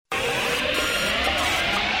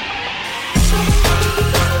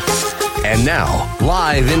And now,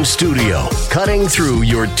 live in studio, cutting through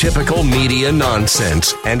your typical media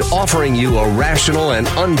nonsense and offering you a rational and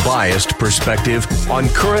unbiased perspective on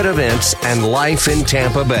current events and life in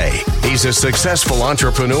Tampa Bay. He's a successful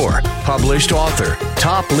entrepreneur, published author,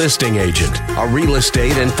 top listing agent, a real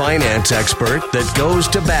estate and finance expert that goes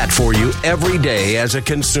to bat for you every day as a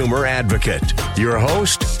consumer advocate. Your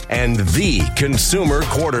host and the consumer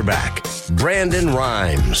quarterback, Brandon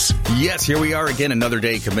Rhymes. Yes, here we are again, another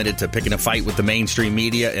day committed to picking a fight with the mainstream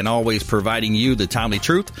media and always providing you the timely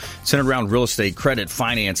truth centered around real estate, credit,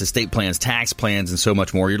 finance, estate plans, tax plans, and so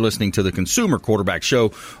much more. You're listening to the Consumer Quarterback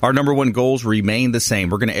Show. Our number one goals remain the same.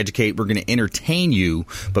 We're going to educate, we're going to entertain you,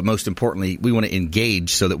 but most importantly, we want to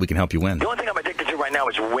engage so that we can help you win. The only thing I'm addicted to right now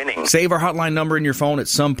is winning. Save our hotline number in your phone. At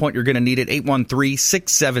some point, you're going to need it.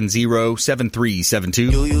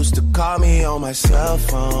 813-670-7372. You used to call me on my cell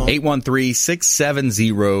phone.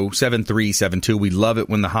 813-670-7372. We love it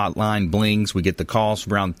when the hotline blings. We get the calls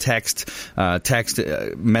around text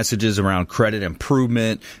messages around credit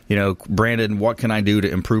improvement. You know, Brandon, what can I do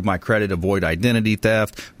to improve my credit, avoid identity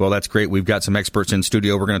theft? Well, that's great. We've got some experts in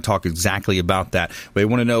studio. We're going to talk exactly about that. They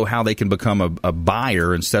want to know how they can become a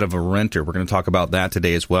buyer instead of a renter. We're going to talk about that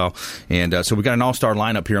today as well. And so we've got an all-star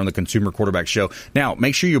lineup here on the Consumer Quarterback Show. Now,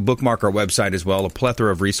 make sure you bookmark our website as well. A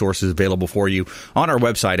plethora of resources available for you on our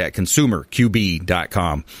website at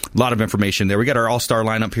consumerqb.com. A lot of information there. We got our all-star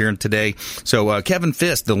lineup here today. So Kevin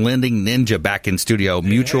Fist, the lending ninja, back in studio.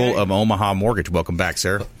 Mutual of Omaha Mortgage. Welcome back,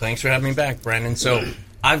 sir. Thanks for having me back, Brandon. So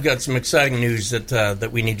I've got some exciting news that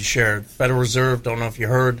we need to share. Federal Reserve, don't know if you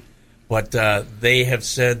heard, but they have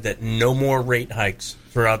said that no more rate hikes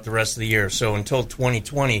throughout the rest of the year. So until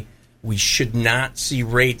 2020, we should not see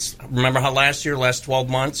rates. Remember how last 12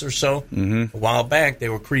 months or so, a while back, they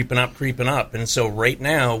were creeping up. And so right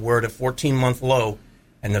now, we're at a 14-month low,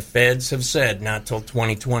 and the feds have said not till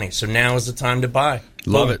 2020. So now is the time to buy.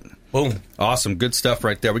 Love it. Boom. Awesome. Good stuff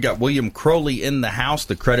right there. We got William Crowley in the house,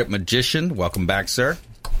 the credit magician. Welcome back, sir.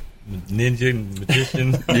 Ninja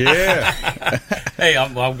magician. Yeah. Hey,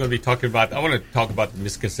 I'm going to be talking about, I want to talk about the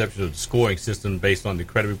misconceptions of the scoring system based on the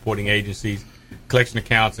credit reporting agencies, collection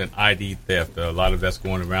accounts, and ID theft. A lot of that's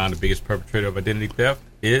going around. The biggest perpetrator of identity theft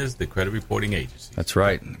is the credit reporting agency. That's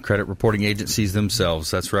right. Credit reporting agencies themselves.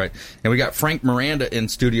 That's right. And we got Frank Miranda in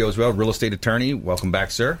studio as well, real estate attorney. Welcome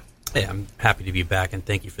back, sir. Hey, I'm happy to be back, and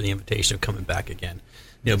thank you for the invitation of coming back again.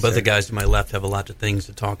 You know, both the guys to my left have a lot of things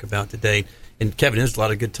to talk about today. And, Kevin, there's a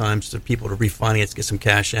lot of good times for people to refinance, get some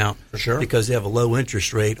cash out. For sure. Because they have a low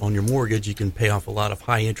interest rate on your mortgage. You can pay off a lot of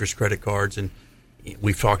high-interest credit cards. And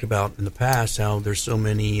we've talked about in the past how there's so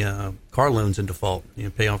many car loans in default. You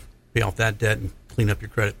know, pay off that debt and clean up your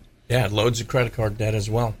credit. Yeah, loads of credit card debt as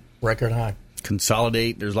well. Record high.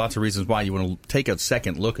 Consolidate. There's lots of reasons why you want to take a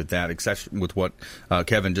second look at that, except with what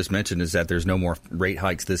Kevin just mentioned, is that there's no more rate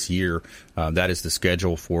hikes this year. That is the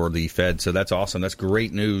schedule for the Fed. So that's awesome. That's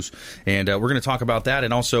great news. And we're going to talk about that,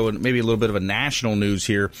 and also maybe a little bit of a national news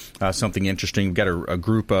here, something interesting. We've got a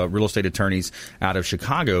group of real estate attorneys out of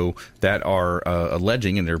Chicago that are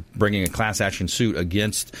alleging, and they're bringing a class action suit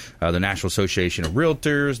against the National Association of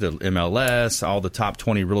Realtors, the MLS, all the top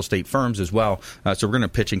 20 real estate firms as well. So we're going to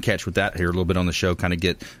pitch and catch with that here a little bit on the show, kind of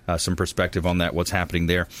get some perspective on that, what's happening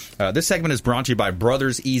there. This segment is brought to you by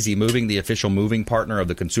Brothers Easy Moving, the official moving partner of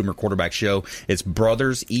the Consumer Quarterback Show. It's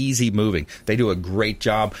Brothers Easy Moving. They do a great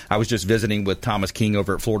job. I was just visiting with Thomas King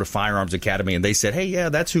over at Florida Firearms Academy, and they said, hey, yeah,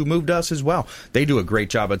 that's who moved us as well. They do a great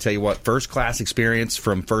job. I tell you what, first-class experience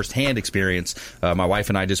from first-hand experience. My wife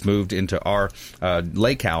and I just moved into our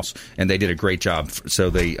lake house, and they did a great job. So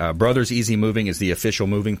the Brothers Easy Moving is the official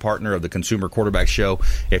moving partner of the Consumer Quarterback Show.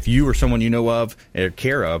 If you or someone you know of or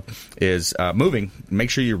care of is moving, make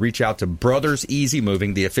sure you reach out to Brothers Easy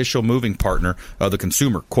Moving, the official moving partner of the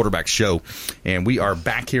Consumer Quarterback Show. And we are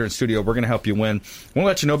back here in studio. We're going to help you win. We'll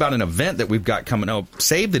let you know about an event that we've got coming up.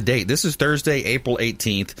 Save the date. This is Thursday, April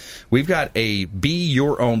 18th. We've got a Be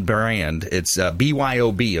Your Own Brand. It's a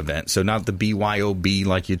BYOB event. So not the BYOB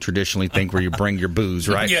like you traditionally think where you bring your booze,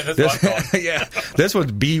 right? Yeah, that's what I'm calling. Yeah. This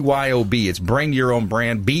one's BYOB. It's Bring Your Own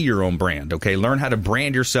Brand, Be Your Own Brand. Okay, learn how to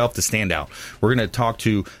brand yourself to stand out. We're going to talk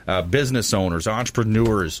to business owners,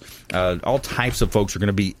 entrepreneurs, all types of folks are going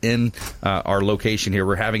to be in our location here.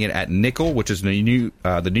 We're having it at Nickel, which is the New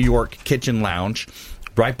York Kitchen Lounge,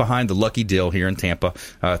 right behind the Lucky Dill here in Tampa.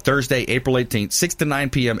 Thursday, April 18th, 6 to 9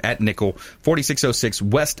 p.m. at Nickel, 4606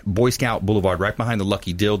 West Boy Scout Boulevard, right behind the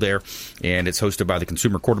Lucky Dill there. And it's hosted by the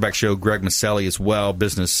Consumer Quarterback Show, Greg Maselli as well,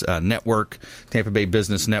 Business Network, Tampa Bay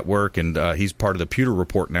Business Network, and he's part of the Pewter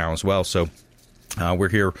Report now as well. So We're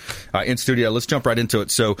here in studio. Let's jump right into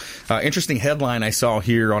it. So, interesting headline I saw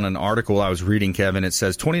here on an article I was reading, Kevin. It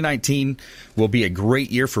says 2019 will be a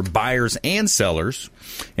great year for buyers and sellers.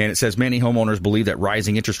 And it says many homeowners believe that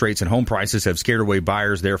rising interest rates and home prices have scared away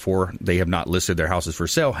buyers. Therefore, they have not listed their houses for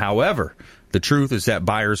sale. However, the truth is that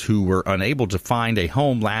buyers who were unable to find a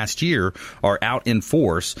home last year are out in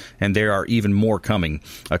force, and there are even more coming.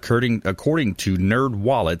 According to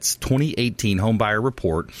NerdWallet's 2018 homebuyer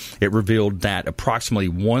report, it revealed that approximately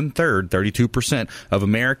one-third, 32%, of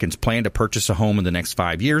Americans plan to purchase a home in the next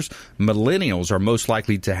 5 years. Millennials are most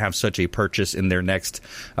likely to have such a purchase in their next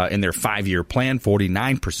in their 5-year plan,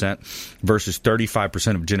 49% versus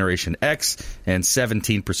 35% of Generation X and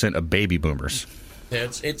 17% of baby boomers.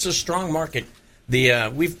 It's a strong market.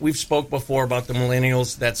 We've spoke before about the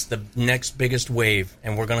millennials. That's the next biggest wave,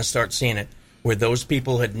 and we're going to start seeing it where those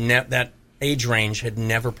people that age range had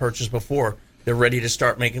never purchased before. They're ready to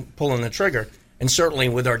start pulling the trigger. And certainly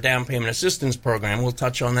with our down payment assistance program, we'll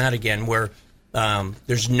touch on that again, where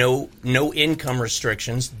there's no income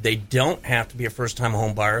restrictions. They don't have to be a first-time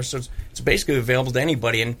home buyer, so it's basically available to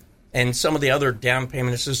anybody. And some of the other down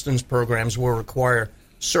payment assistance programs will require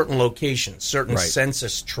certain locations, certain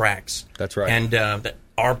census tracts. That's right. And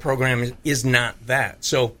our program is not that.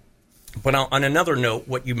 So, but on another note,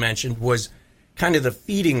 what you mentioned was kind of the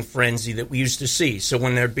feeding frenzy that we used to see. So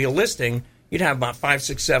when there'd be a listing, you'd have about 5,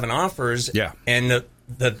 6, 7 offers. Yeah. And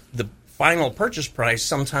the final purchase price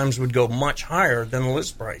sometimes would go much higher than the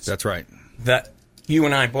list price. That's right. That you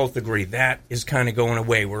and I both agree that is kind of going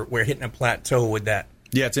away. We're hitting a plateau with that.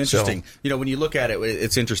 Yeah, it's interesting. So, when you look at it,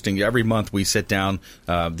 it's interesting. Every month we sit down,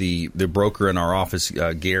 the broker in our office,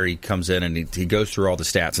 Gary, comes in and he goes through all the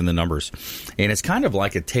stats and the numbers. And it's kind of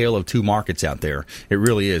like a tale of two markets out there. It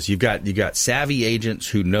really is. You got savvy agents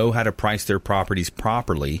who know how to price their properties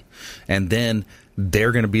properly, and then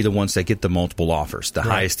they're going to be the ones that get the multiple offers, the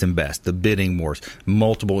highest and best, the bidding wars,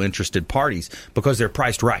 multiple interested parties, because they're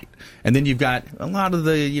priced right. And then you've got a lot of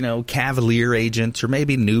the, cavalier agents or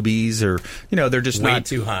maybe newbies or, they're just way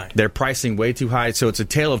too high. They're pricing way too high. So it's a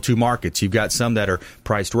tale of two markets. You've got some that are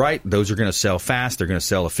priced right. Those are going to sell fast. They're going to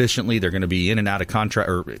sell efficiently. They're going to be in and out of contract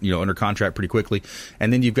or, under contract pretty quickly.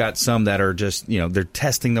 And then you've got some that are just, they're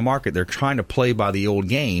testing the market. They're trying to play by the old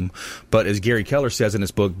game. But as Gary Keller says in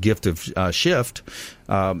his book, Gift of Shift,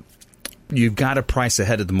 you've got to price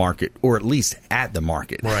ahead of the market, or at least at the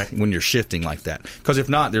market, when you're shifting like that. Because if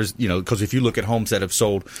not, there's because if you look at homes that have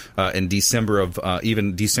sold in December of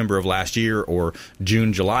last year or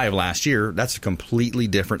June, July of last year, that's a completely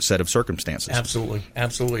different set of circumstances.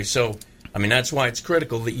 Absolutely. So, that's why it's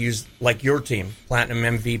critical that you use, like your team,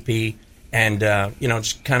 Platinum MVP, and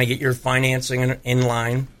just kind of get your financing in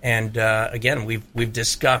line. And again, we've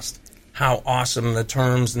discussed how awesome the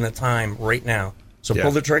terms and the time right now. So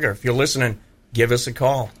pull the trigger. If you're listening, give us a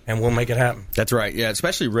call, and we'll make it happen. That's right. Yeah,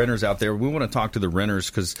 especially renters out there. We want to talk to the renters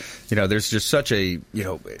because, there's just such a,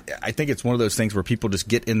 I think it's one of those things where people just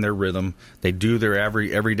get in their rhythm. They do their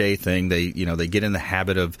everyday thing. They get in the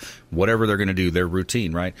habit of whatever they're going to do, their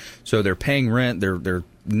routine, right? So they're paying rent. They're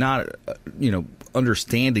not,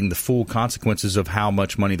 understanding the full consequences of how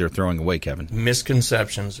much money they're throwing away, Kevin.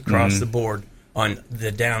 Misconceptions across the board on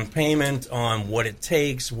the down payment, on what it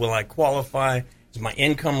takes. Will I qualify? Is my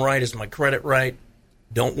income right? Is my credit right?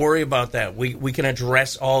 Don't worry about that. We can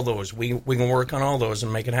address all those. We can work on all those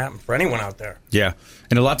and make it happen for anyone out there. Yeah,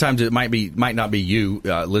 and a lot of times it might not be you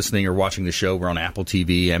listening or watching the show. We're on Apple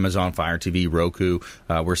TV, Amazon Fire TV, Roku.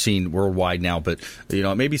 We're seen worldwide now, but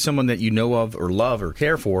it may be someone that you know of or love or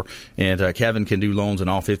care for. And Kevin can do loans in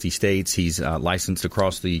all 50 states. He's licensed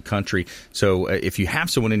across the country. So if you have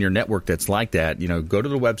someone in your network that's like that, go to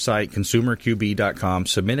the website consumerqb.com,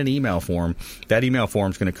 submit an email form. That email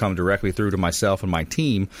form is going to come directly through to myself and my team.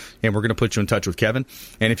 And we're going to put you in touch with Kevin.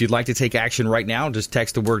 And if you'd like to take action right now, just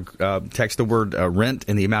text the word rent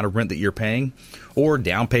and the amount of rent that you're paying, or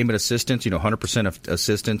down payment assistance. 100% of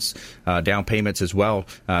assistance, down payments as well.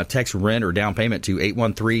 Text rent or down payment to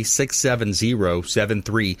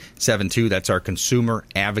 813-670-7372. That's our consumer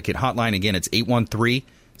advocate hotline. Again, it's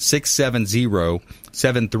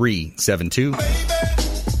 813-670-7372.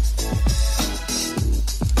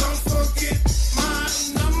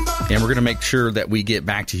 And we're going to make sure that we get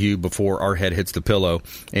back to you before our head hits the pillow.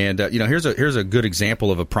 And here's a good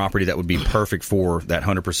example of a property that would be perfect for that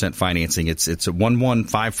 100% financing. It's a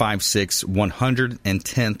 11556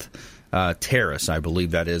 110th Terrace, I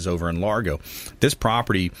believe that is, over in Largo. This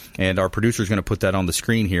property, and our producer is going to put that on the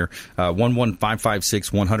screen here,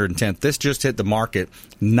 11556 110th. This just hit the market.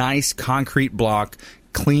 Nice concrete block,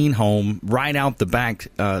 clean home right out the back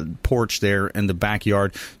porch there in the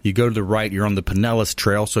backyard. You go to the right, you're on the Pinellas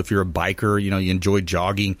Trail. So if you're a biker, you enjoy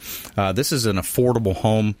jogging. This is an affordable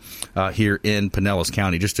home here in Pinellas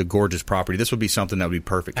County. Just a gorgeous property. This would be something that would be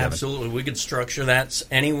perfect, Kevin. Absolutely. We could structure that.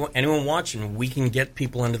 Anyone watching, we can get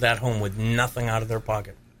people into that home with nothing out of their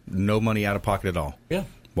pocket. No money out of pocket at all. Yeah.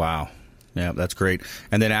 Wow. Yeah, that's great.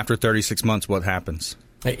 And then after 36 months, what happens?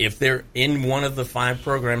 If they're in one of the 5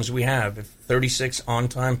 programs we have, if 36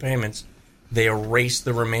 on-time payments, they erase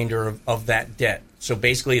the remainder of that debt. So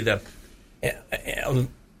basically the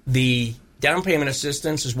down payment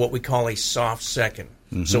assistance is what we call a soft second.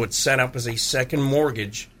 Mm-hmm. So it's set up as a second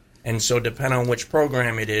mortgage. And so depending on which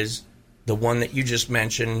program it is, the one that you just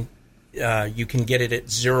mentioned, you can get it at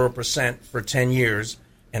 0% for 10 years.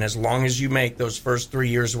 And as long as you make those first 3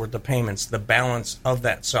 years' worth of payments, the balance of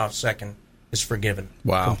that soft second is forgiven.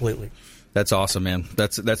 Wow. Completely. That's awesome, man.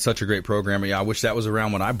 That's such a great program. Yeah, I wish that was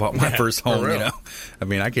around when I bought my first home, I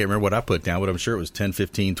mean, I can't remember what I put down, but I'm sure it was 10,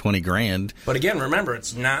 15, 20 grand. But again, remember,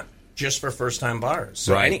 it's not just for first-time buyers.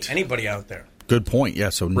 So right. Anybody out there. Good point.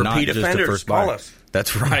 Yeah, so Repeat not just offenders, the first buyer. call us.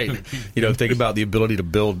 That's right. Think about the ability to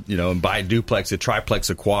build, and buy a duplex, a triplex,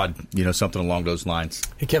 a quad, something along those lines.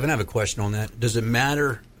 Hey, Kevin, I have a question on that. Does it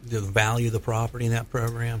matter the value of the property in that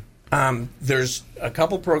program? There's a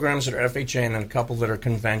couple programs that are FHA and a couple that are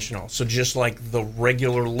conventional. So just like the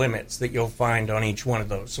regular limits that you'll find on each one of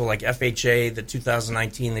those. So like FHA, the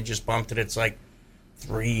 2019, they just bumped it. It's like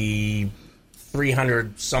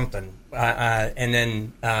 300 something. And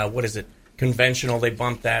then, what is it? Conventional, they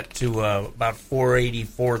bumped that to about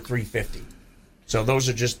 484, 350. So those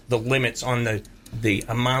are just the limits on the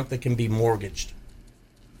amount that can be mortgaged.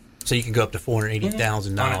 So you can go up to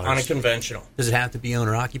 $480,000 on a conventional. Does it have to be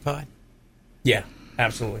owner occupied? Yeah,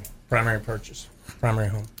 absolutely. Primary purchase, primary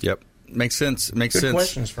home. Yep. Makes sense. Good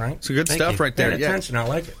questions, Frank. It's good stuff right there. Paying attention, I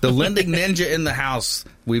like it. The lending ninja in the house.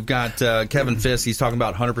 We've got Kevin Fisk. He's talking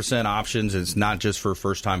about 100% options. It's not just for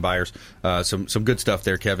first-time buyers. Some good stuff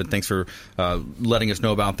there, Kevin. Thanks for letting us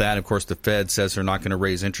know about that. Of course, the Fed says they're not going to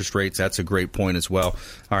raise interest rates. That's a great point as well.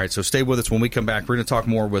 All right, so stay with us. When we come back, we're going to talk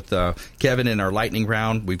more with Kevin in our lightning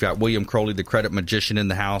round. We've got William Crowley, the credit magician, in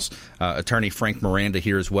the house. Attorney Frank Miranda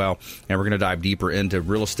here as well. And we're going to dive deeper into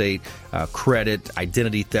real estate, credit,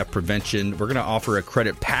 identity theft prevention. We're going to offer a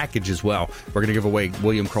credit package as well. We're going to give away,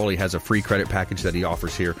 William Crowley has a free credit package that he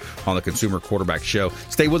offers here on the Consumer Quarterback Show.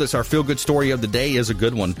 Stay with us. Our feel-good story of the day is a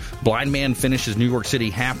good one. Blind man finishes New York City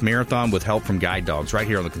half marathon with help from guide dogs right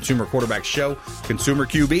here on the Consumer Quarterback Show,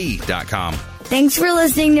 ConsumerQB.com. Thanks for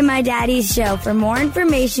listening to my daddy's show. For more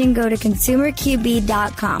information, go to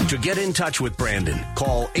ConsumerQB.com. To get in touch with Brandon,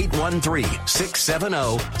 call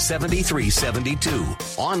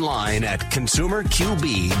 813-670-7372. Online at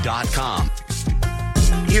ConsumerQB.com.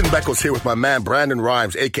 Ian Beckles here with my man Brandon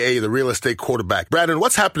Rhymes, a.k.a. the real estate quarterback. Brandon,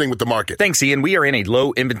 what's happening with the market? Thanks, Ian. We are in a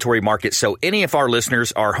low inventory market, so any of our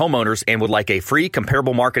listeners are homeowners and would like a free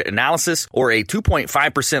comparable market analysis or a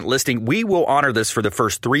 2.5% listing, we will honor this for the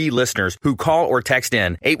first 3 listeners who call or text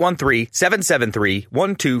in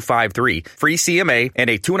 813-773-1253. Free CMA and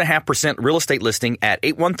a 2.5% real estate listing at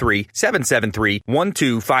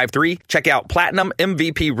 813-773-1253. Check out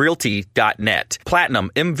PlatinumMVPRealty.net.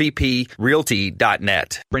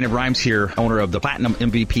 PlatinumMVPRealty.net. Brandon Rhymes here, owner of the Platinum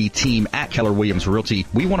MVP team at Keller Williams Realty.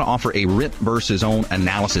 We want to offer a rent versus own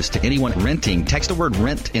analysis to anyone renting. Text the word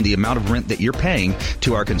rent and the amount of rent that you're paying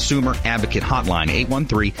to our consumer advocate hotline,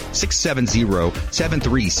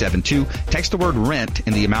 813-670-7372. Text the word rent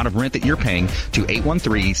and the amount of rent that you're paying to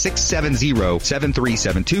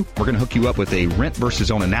 813-670-7372. We're going to hook you up with a rent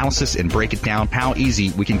versus own analysis and break it down how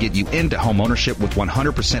easy we can get you into home ownership with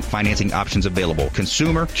 100% financing options available.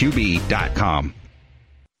 ConsumerQB.com.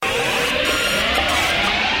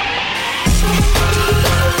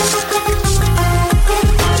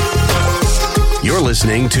 You're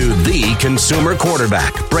listening to The Consumer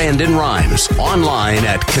Quarterback, Brandon Rhymes, online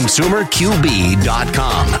at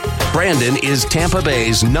ConsumerQB.com. Brandon is Tampa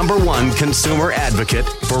Bay's #1 consumer advocate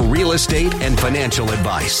for real estate and financial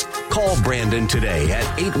advice. Call Brandon today at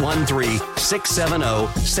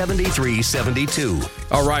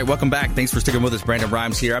 813-670-7372. All right, welcome back. Thanks for sticking with us. Brandon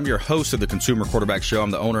Rhymes here. I'm your host of the Consumer Quarterback Show.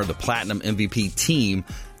 I'm the owner of the Platinum MVP team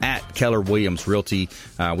at Keller Williams Realty.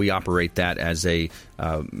 We operate that as a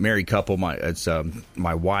married couple.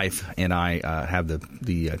 My wife and I have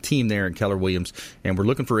the team there at Keller Williams, and we're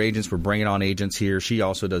looking for agents. We're bringing on agents here. She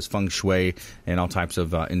also does feng shui and all types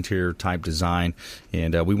of interior type design,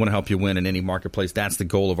 and we want to help you win in any marketplace. That's the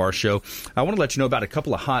goal of our show. I want to let you know about a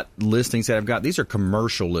couple of hot listings that I've got. These are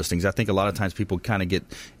commercial listings. I think a lot of times people kind of get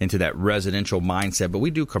into that residential mindset, but we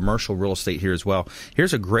do commercial real estate here as well.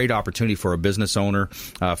 Here's a great opportunity for a business owner.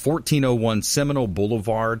 1401 Seminole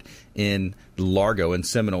Boulevard in Largo and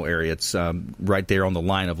Seminole area. It's right there on the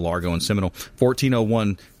line of Largo and Seminole.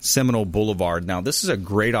 1401 Seminole Boulevard. Now, this is a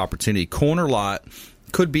great opportunity. Corner lot.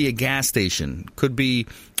 Could be a gas station, could be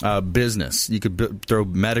business. You could throw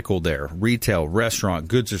medical there, retail, restaurant,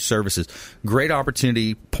 goods or services. Great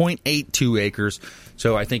opportunity, 0.82 acres.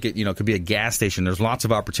 So I think it could be a gas station. There's lots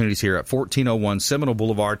of opportunities here at 1401 Seminole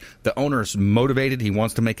Boulevard. The owner is motivated. He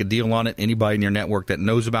wants to make a deal on it. Anybody in your network that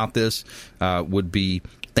knows about this would be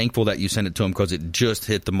thankful that you sent it to him because it just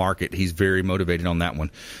hit the market. He's very motivated on that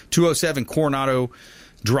one. 207 Coronado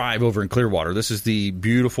Drive over in Clearwater. This is the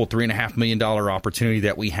beautiful $3.5 million opportunity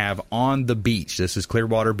that we have on the beach. This is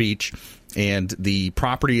Clearwater Beach, and the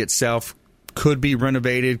property itself could be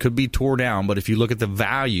renovated, could be tore down, but if you look at the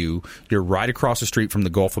value, you're right across the street from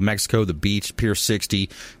the Gulf of Mexico, the beach, Pier 60,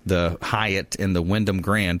 the Hyatt, and the Wyndham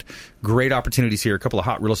Grand. Great opportunities here. A couple of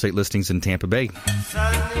hot real estate listings in Tampa Bay.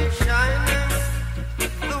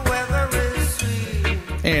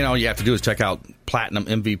 And all you have to do is check out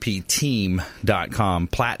PlatinumMVPTeam.com,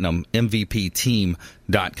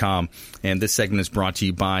 PlatinumMVPTeam.com. And this segment is brought to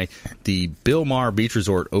you by the Bill Maher Beach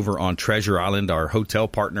Resort over on Treasure Island, our hotel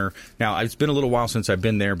partner. Now, it's been a little while since I've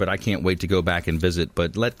been there, but I can't wait to go back and visit.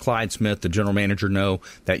 But let Clyde Smith, the general manager, know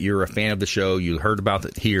that you're a fan of the show. You heard about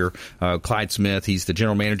it here. Clyde Smith, he's the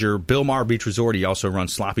general manager. Bill Maher Beach Resort, he also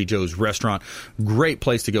runs Sloppy Joe's Restaurant. Great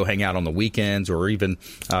place to go hang out on the weekends, or even,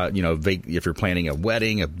 if you're planning a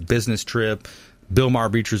wedding, a business trip. Bill Maher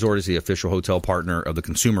Beach Resort is the official hotel partner of the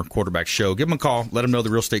Consumer Quarterback Show. Give them a call. Let them know the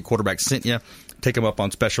Real Estate Quarterback sent you. Take them up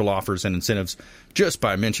on special offers and incentives just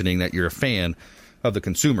by mentioning that you're a fan of the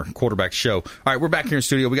Consumer Quarterback Show. All right, we're back here in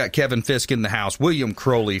studio. We got Kevin Fisk in the house, William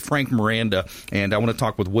Crowley, Frank Miranda, and I want to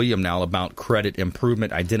talk with William now about credit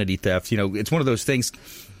improvement, identity theft. It's one of those things.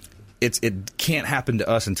 It can't happen to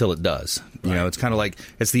us until it does. It's kind of like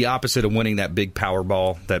it's the opposite of winning that big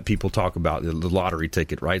Powerball that people talk about, the lottery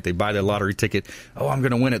ticket, right? They buy the lottery ticket. Oh, I'm going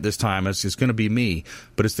to win it this time. It's going to be me.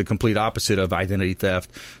 But it's the complete opposite of identity theft.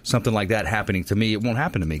 Something like that happening to me, it won't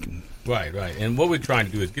happen to me. Right. And what we're trying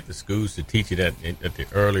to do is get the schools to teach it at the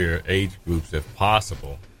earlier age groups if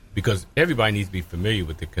possible, because everybody needs to be familiar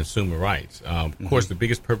with the consumer rights. Of course, the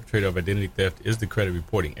biggest perpetrator of identity theft is the credit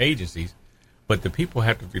reporting agencies. But the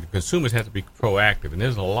consumers have to be proactive, and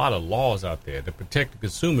there's a lot of laws out there that protect the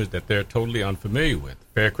consumers that they're totally unfamiliar with.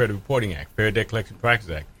 Fair Credit Reporting Act, Fair Debt Collection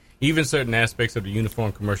Practices Act, even certain aspects of the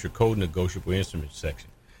Uniform Commercial Code negotiable instruments section.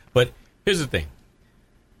 But here's the thing.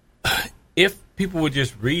 If people would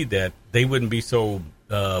just read that, they wouldn't be so,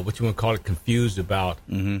 confused about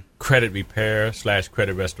credit repair /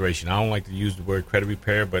 credit restoration. I don't like to use the word credit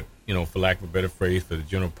repair, but, for lack of a better phrase for the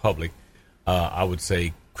general public, I would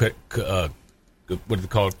say what is it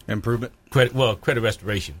called? Improvement? Credit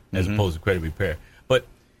restoration as opposed to credit repair. But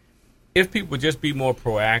if people would just be more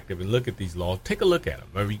proactive and look at these laws, take a look at them.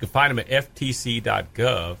 I mean, you can find them at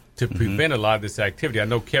ftc.gov to prevent a lot of this activity. I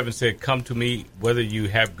know Kevin said, come to me whether you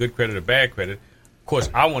have good credit or bad credit. Of course,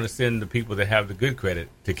 I want to send the people that have the good credit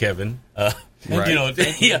to Kevin. Right.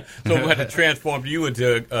 So we'll have to transform you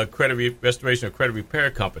into a credit restoration or credit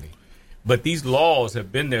repair company. But these laws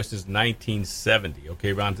have been there since 1970,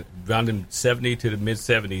 okay? Around the 70 to the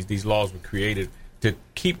mid-70s, these laws were created to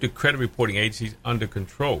keep the credit reporting agencies under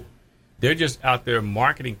control. They're just out there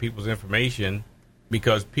marketing people's information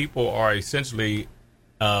because people are essentially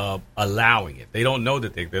allowing it. They don't know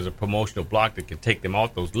that there's a promotional block that can take them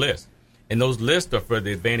off those lists. And those lists are for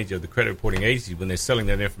the advantage of the credit reporting agencies when they're selling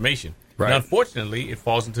that information. Right. And unfortunately, it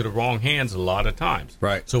falls into the wrong hands a lot of times.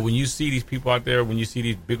 Right. So when you see these people out there, when you see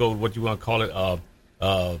these big old, what you want to call it,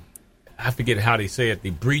 I forget how they say it,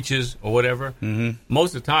 the breaches or whatever,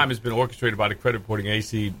 most of the time it's been orchestrated by the credit reporting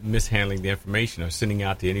agency mishandling the information or sending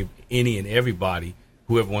out to any and everybody,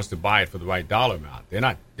 whoever wants to buy it for the right dollar amount. They're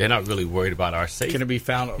not really worried about our safety. Can it be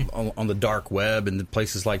found on the dark web and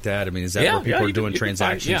places like that? I mean, is that where people are doing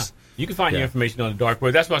transactions? You can find your information on the dark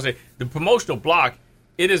web. That's why I say the promotional block,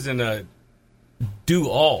 it isn't a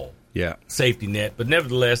do-all safety net, but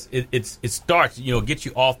nevertheless, it starts, get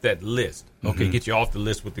you off that list. Okay, get you off the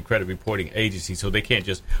list with the credit reporting agency so they can't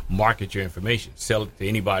just market your information, sell it to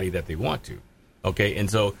anybody that they want to. Okay, and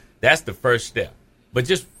so that's the first step. But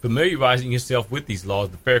just familiarizing yourself with these laws,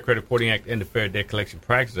 the Fair Credit Reporting Act and the Fair Debt Collection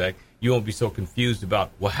Practices Act, you won't be so confused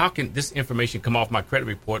about, well, how can this information come off my credit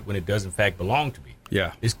report when it does, in fact, belong to me?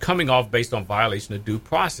 Yeah. It's coming off based on violation of due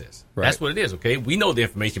process. Right. That's what it is, okay? We know the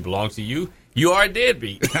information belongs to you. You are a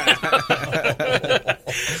deadbeat. No,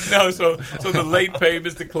 so the late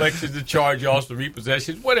payments, the collections, the charge-offs, the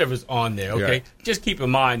repossessions, whatever's on there, okay? Yeah. Just keep in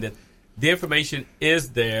mind that the information is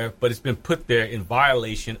there, but it's been put there in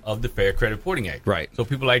violation of the Fair Credit Reporting Act. Right. So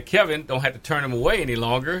people like Kevin don't have to turn them away any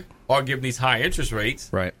longer or give them these high interest rates.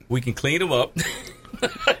 Right. We can clean them up.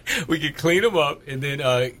 We can clean them up and then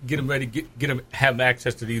get them ready, get them have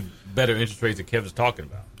access to these better interest rates that Kevin's talking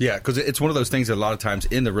about. Yeah, because it's one of those things that a lot of times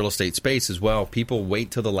in the real estate space as well, people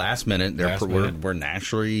wait till the last minute. We're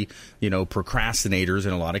naturally, procrastinators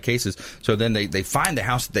in a lot of cases. So then they find the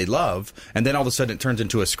house that they love, and then all of a sudden it turns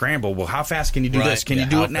into a scramble. Well, how fast can you do this? Can you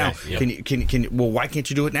do it now? Yep. Can well, why can't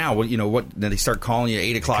you do it now? Well, what? Then they start calling you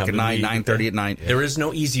 8 o'clock at night, 9:30 at night. There is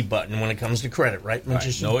no easy button when it comes to credit, right?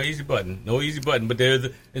 No easy button. But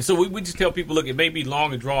and so we just tell people, look, it may be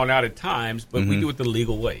long and drawn out at times, but we do it the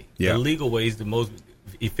legal way. Yeah. The legal way is the most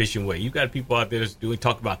efficient way. You've got people out there that's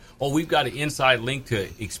talk about, we've got an inside link to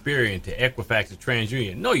Experian, to Equifax, to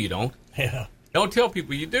TransUnion. No, you don't. Yeah. Don't tell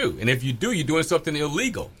people you do. And if you do, you're doing something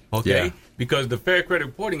illegal, okay? Yeah. Because the Fair Credit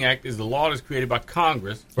Reporting Act is the law that's created by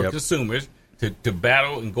Congress for consumers to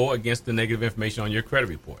battle and go against the negative information on your credit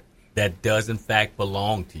report. That does, in fact,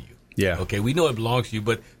 belong to you. Yeah. Okay, we know it belongs to you,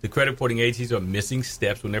 but the credit reporting agencies are missing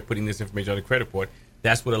steps when they're putting this information on the credit report.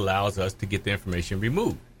 That's what allows us to get the information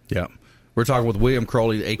removed. Yeah. We're talking with William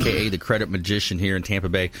Crowley, a.k.a. the Credit Magician here in Tampa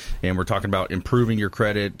Bay, and we're talking about improving your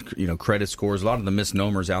credit, credit scores, a lot of the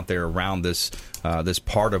misnomers out there around this this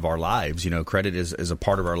part of our lives. Credit is a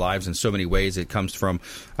part of our lives in so many ways. It comes from,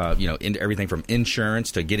 everything from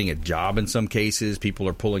insurance to getting a job in some cases. People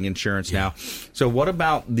are pulling insurance now. So what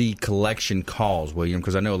about the collection calls, William?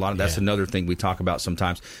 Because I know a lot of that's another thing we talk about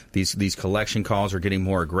sometimes. These collection calls are getting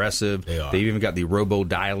more aggressive. They are. They've even got the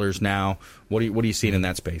robo-dialers now. What are you seeing in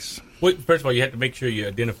that space? Well, first of all, you have to make sure you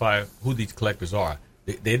identify who these collectors are.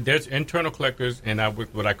 There's internal collectors and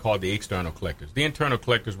what I call the external collectors. The internal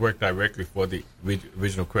collectors work directly for the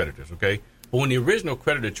original creditors, okay? But when the original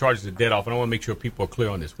creditor charges a debt off, and I want to make sure people are clear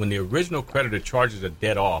on this, when the original creditor charges a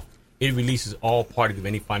debt off, it releases all parties of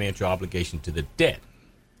any financial obligation to the debt.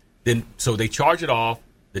 So they charge it off,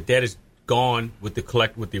 the debt is gone with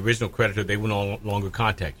the original creditor, they will no longer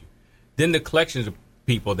contact you. Then the collections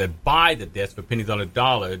people that buy the debts for pennies on the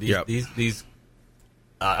dollar.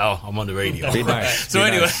 I'm on the radio. Be nice. So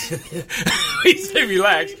anyway, we say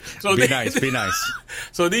relax. So be nice.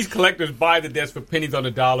 So these collectors buy the debts for pennies on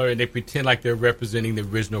the dollar, and they pretend like they're representing the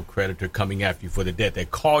original creditor coming after you for the debt. They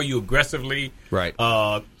call you aggressively, right?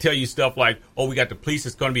 Tell you stuff like, we got the police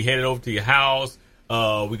that's going to be headed over to your house.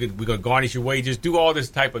 We're going to garnish your wages. Do all this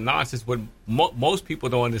type of nonsense. What most people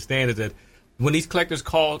don't understand is that when these collectors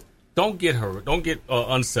call, don't get hurt. Don't get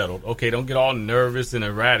unsettled. Okay, don't get all nervous and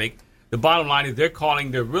erratic. The bottom line is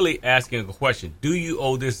they're really asking a question. Do you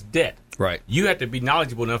owe this debt? Right. You have to be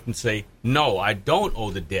knowledgeable enough and say, no, I don't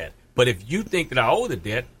owe the debt. But if you think that I owe the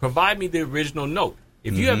debt, provide me the original note.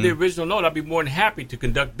 If you have the original note, I'll be more than happy to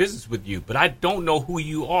conduct business with you. But I don't know who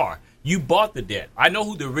you are. You bought the debt. I know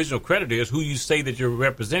who the original creditor is, who you say that you're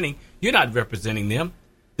representing. You're not representing them.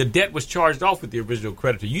 The debt was charged off with the original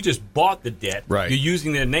creditor. You just bought the debt. Right. You're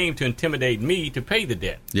using their name to intimidate me to pay the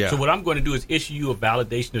debt. Yeah. So what I'm going to do is issue you a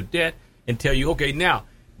validation of debt and tell you, okay, now,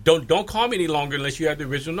 don't call me any longer unless you have the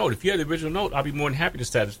original note. If you have the original note, I'll be more than happy to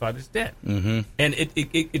satisfy this debt. Mm-hmm. And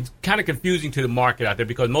it's kind of confusing to the market out there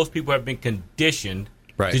because most people have been conditioned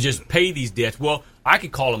to just pay these debts. Well, I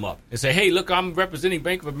could call them up and say, hey, look, I'm representing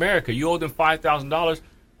Bank of America. You owe them $5,000.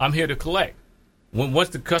 I'm here to collect. Once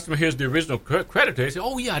the customer hears the original creditor, they say,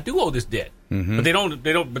 "Oh yeah, I do owe this debt." Mm-hmm. But they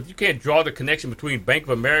don't. But you can't draw the connection between Bank of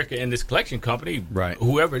America and this collection company,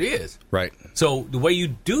 whoever it is. Right. So the way you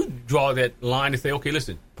do draw that line is say, "Okay,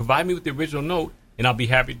 listen, provide me with the original note, and I'll be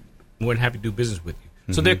more than happy to do business with you."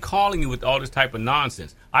 Mm-hmm. So they're calling you with all this type of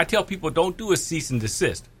nonsense. I tell people, don't do a cease and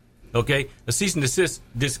desist. Okay, a cease and desist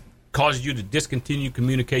causes you to discontinue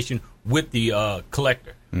communication with the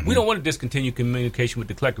collector. Mm-hmm. We don't want to discontinue communication with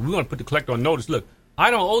the collector. We want to put the collector on notice. Look, I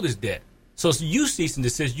don't owe this debt. So you cease and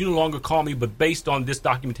desist. You no longer call me, but based on this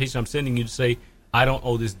documentation I'm sending you to say, I don't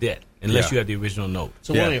owe this debt unless you have the original note.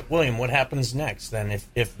 So, William, what happens next then?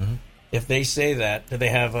 If they say that,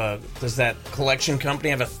 does that collection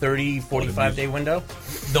company have a 30, 45-day window?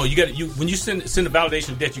 No, when you send a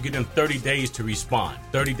validation of debt, you get them 30 days to respond.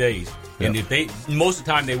 30 days. Yep. And most of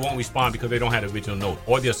the time they won't respond because they don't have the original note,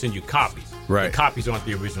 or they'll send you copies. Right. The copies aren't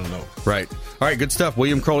the original note. Right. All right, good stuff.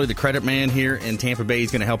 William Crowley, the credit man here in Tampa Bay.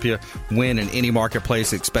 He's going to help you win in any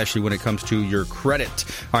marketplace, especially when it comes to your credit.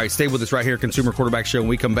 All right, stay with us right here, Consumer Quarterback Show. When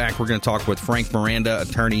we come back, we're going to talk with Frank Miranda,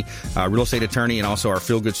 attorney, real estate attorney, and also our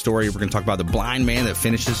feel-good story. We're going to talk about the blind man that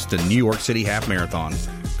finishes the New York City Half Marathon.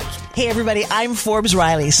 Hey everybody, I'm Forbes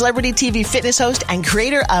Riley, celebrity TV fitness host and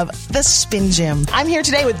creator of The Spin Gym. I'm here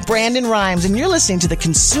today with Brandon Rhymes, and you're listening to the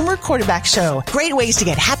Consumer Quarterback Show. Great ways to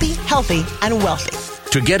get happy, healthy, and wealthy.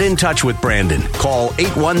 To get in touch with Brandon, call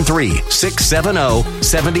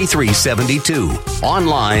 813-670-7372.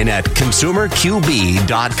 Online at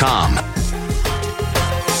consumerqb.com.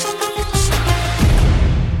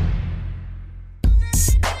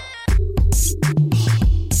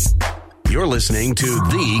 You're listening to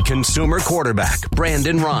the Consumer Quarterback,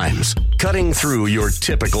 Brandon Rhymes, cutting through your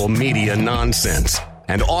typical media nonsense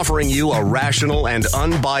and offering you a rational and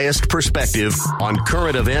unbiased perspective on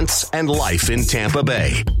current events and life in Tampa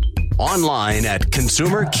Bay. Online at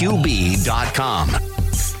consumerqb.com.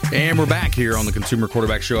 And we're back here on the Consumer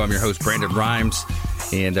Quarterback Show. I'm your host, Brandon Rhymes.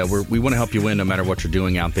 And we want to help you win no matter what you're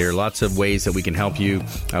doing out there. Lots of ways that we can help you.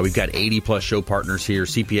 We've got 80-plus show partners here,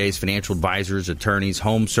 CPAs, financial advisors, attorneys,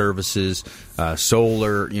 home services,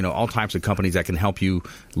 solar, all types of companies that can help you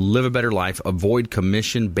live a better life, avoid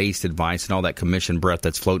commission-based advice and all that commission breath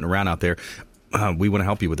that's floating around out there. We want to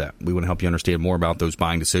help you with that. We want to help you understand more about those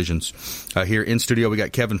buying decisions. Here in studio, we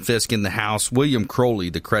got Kevin Fisk in the house, William Crowley,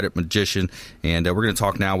 the credit magician, and we're going to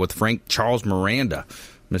talk now with Frank Charles Miranda.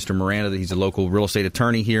 Mr. Miranda, he's a local real estate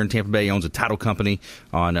attorney here in Tampa Bay. He owns a title company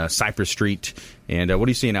on Cypress Street. And what are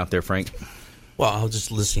you seeing out there, Frank? Well, I was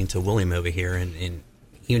just listening to William over here, and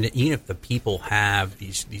even if the people have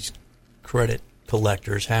these credit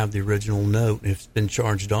collectors have the original note, if it's been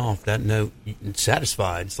charged off, that note it's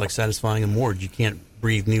satisfied. It's like satisfying a mortgage. You can't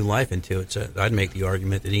breathe new life into it. So I'd make the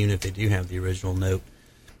argument that even if they do have the original note,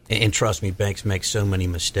 and trust me, banks make so many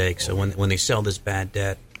mistakes. So when they sell this bad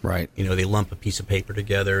debt, right, they lump a piece of paper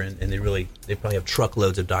together, and they probably have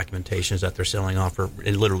truckloads of documentations that they're selling off for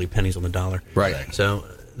literally pennies on the dollar. Right. So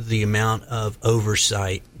the amount of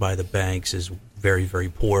oversight by the banks is very, very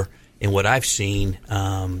poor. And what I've seen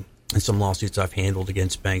in some lawsuits I've handled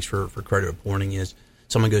against banks for credit reporting is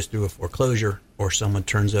someone goes through a foreclosure or someone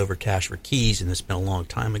turns over cash for keys, and it's been a long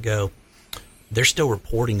time ago. They're still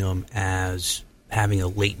reporting them as having a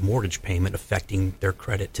late mortgage payment affecting their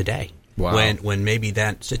credit today. Wow. When maybe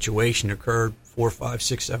that situation occurred 4, 5,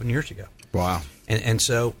 6, 7 years ago. Wow. And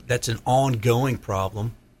so that's an ongoing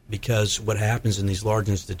problem, because what happens in these large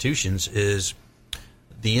institutions is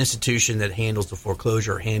the institution that handles the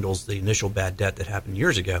foreclosure, handles the initial bad debt that happened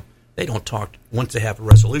years ago. They don't talk once they have a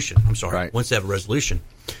resolution. Right. Once they have a resolution,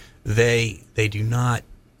 they do not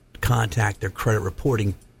contact their credit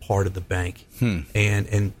reporting part of the bank.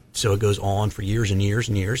 And so it goes on for years and years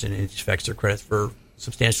and years, and it affects their credit for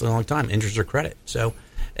substantially long time, injures their credit. So,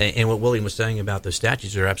 and what William was saying about the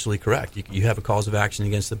statutes are absolutely correct. You have a cause of action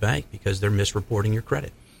against the bank because they're misreporting your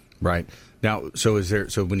credit. Right. Now, so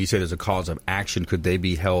when you say there's a cause of action, could they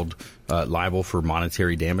be held liable for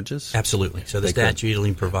monetary damages? Absolutely. So the statute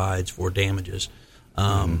usually provides for damages.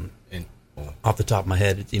 Off the top of my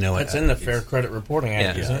head, it's in the Fair Credit Reporting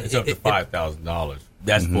Act, isn't it? It's up to $5,000.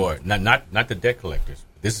 That's for not the debt collectors.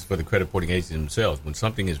 This is for the credit reporting agencies themselves. When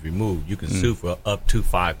something is removed, you can sue for up to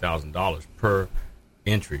 $5,000 per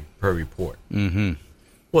entry, per report. Mm-hmm.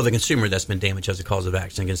 Well, the consumer that's been damaged has a cause of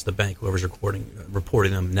action against the bank, whoever's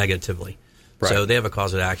reporting them negatively. Right. So they have a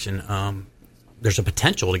cause of action. There's a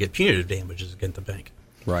potential to get punitive damages against the bank.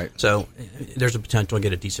 Right. So there's a potential to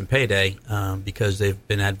get a decent payday because they've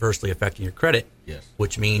been adversely affecting your credit, yes,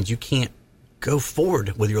 which means you can't go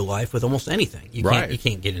forward with your life with almost anything. You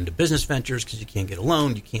can't get into business ventures because you can't get a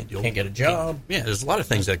loan. You can't get a job. There's a lot of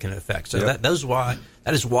things that can affect. So that is why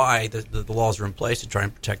the laws are in place to try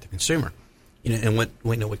and protect the consumer. And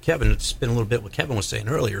what Kevin, it's been a little bit what Kevin was saying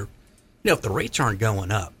earlier. If the rates aren't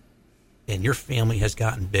going up and your family has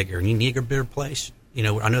gotten bigger and you need a bigger place, I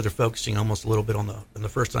know they're focusing almost a little bit on the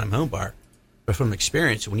first time home buyer, but from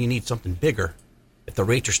experience, when you need something bigger, if the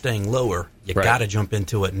rates are staying lower, you got to jump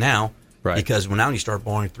into it now. Right. Because when now you start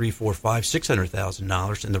borrowing $300,000, $400,000,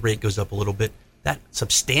 $500,000, and the rate goes up a little bit, that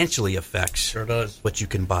substantially affects what you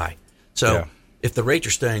can buy. So if the rates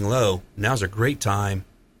are staying low, now's a great time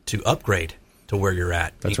to upgrade to where you're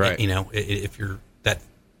at. That's right. If you're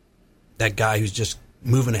that guy who's just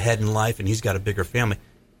moving ahead in life and he's got a bigger family,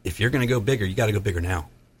 if you're going to go bigger, you got to go bigger now.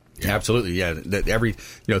 Yeah. Absolutely, yeah. That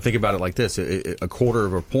think about it like this: a quarter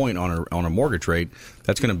of a point on a mortgage rate,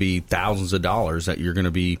 that's going to be thousands of dollars that you're going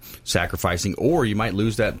to be sacrificing, or you might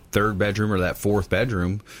lose that third bedroom or that fourth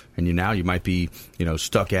bedroom, and you might be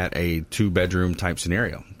stuck at a 2-bedroom type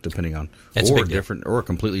scenario, depending on or a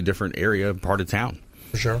completely different area, part of town.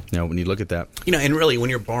 For sure. When you look at that, and really when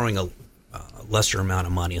you're borrowing a lesser amount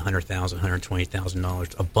of money, $100,000,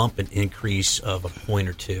 $120,000, a bump and increase of a point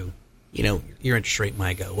or two. Your interest rate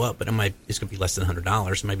might go up, but it's going to be less than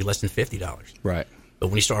 $100. It might be less than $50. Right. But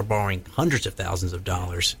when you start borrowing hundreds of thousands of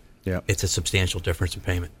dollars, it's a substantial difference in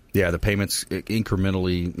payment. Yeah, the payments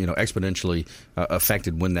incrementally, exponentially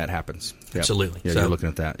affected when that happens. Yep. Absolutely. Yeah, so, you're looking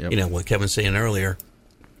at that. Yep. What Kevin was saying earlier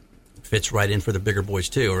fits right in for the bigger boys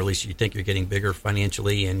too, or at least you think you're getting bigger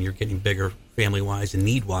financially and you're getting bigger family-wise and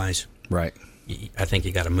need-wise. Right. I think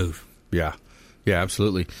you got to move. Yeah. Yeah,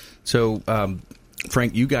 absolutely. So,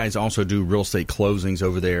 Frank, you guys also do real estate closings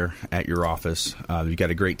over there at your office. You've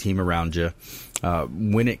got a great team around you.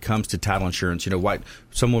 When it comes to title insurance,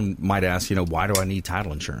 someone might ask, why do I need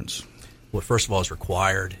title insurance? Well, first of all, it's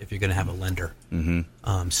required if you're going to have a lender.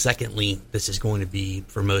 Mm-hmm. Secondly, this is going to be,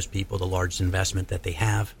 for most people, the largest investment that they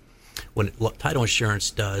have. What title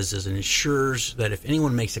insurance does is it ensures that if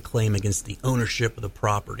anyone makes a claim against the ownership of the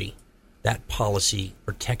property, that policy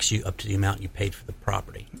protects you up to the amount you paid for the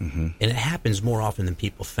property. Mm-hmm. And it happens more often than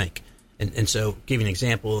people think. And so, give you an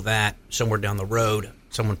example of that, somewhere down the road,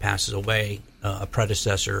 someone passes away, a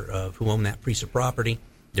predecessor of who owned that piece of property.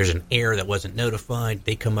 There's an heir that wasn't notified.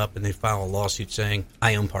 They come up and they file a lawsuit saying,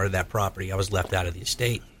 I own part of that property. I was left out of the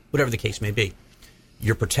estate. Whatever the case may be,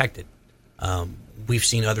 you're protected. We've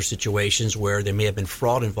seen other situations where there may have been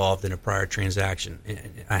fraud involved in a prior transaction.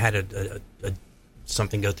 And I had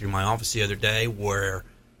something go through my office the other day where,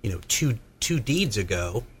 two deeds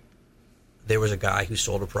ago, there was a guy who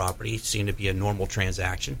sold a property, seemed to be a normal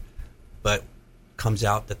transaction, but comes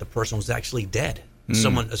out that the person was actually dead.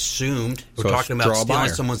 Someone assumed, we're talking about stealing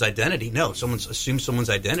someone's identity. No, someone assumed someone's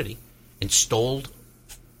identity and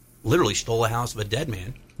literally stole a house of a dead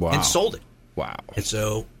man and sold it. Wow. And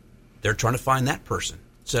so they're trying to find that person.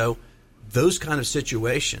 So those kind of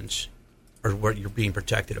situations are what you're being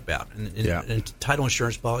protected about. And title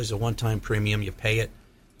insurance policy is a one-time premium. You pay it.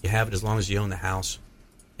 You have it as long as you own the house.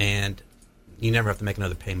 And you never have to make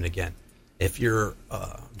another payment again. If you're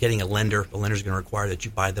getting a lender, the lender's going to require that you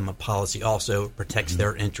buy them a policy also. It protects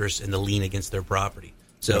their interests and the lien against their property.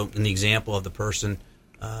 So in the example of the person,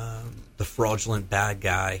 the fraudulent bad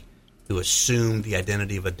guy who assumed the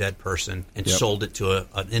identity of a dead person and sold it to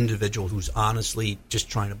an individual who's honestly just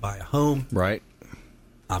trying to buy a home. Right.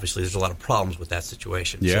 Obviously, there's a lot of problems with that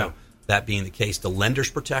situation. Yeah. So that being the case, the lender's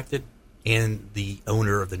protected and the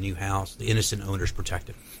owner of the new house, the innocent owner's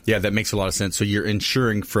protected. Yeah, that makes a lot of sense. So you're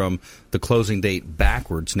insuring from the closing date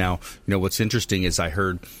backwards. Now, what's interesting is I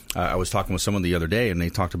heard, I was talking with someone the other day, and they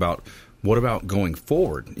talked about, what about going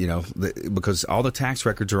forward? Because all the tax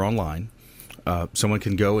records are online. Someone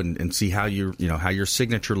can go and see how how your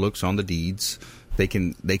signature looks on the deeds. They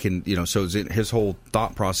can so his whole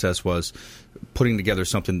thought process was putting together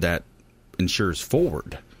something that insures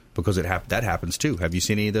forward, because that happens too. Have you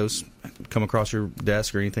seen any of those come across your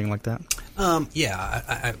desk or anything like that?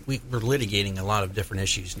 We're litigating a lot of different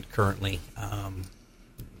issues currently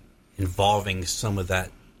involving some of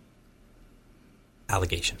that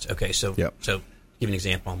allegations. Okay, so to give you an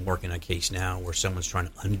example, I'm working on a case now where someone's trying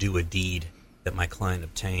to undo a deed that my client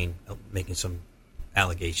obtained, making some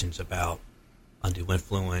allegations about undue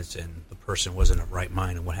influence and the person wasn't in the right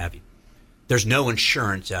mind and what have you. There's no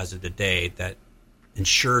insurance as of today that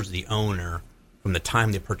insures the owner from the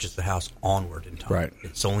time they purchased the house onward in time. Right.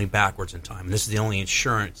 It's only backwards in time. And this is the only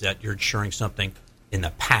insurance that you're insuring something in the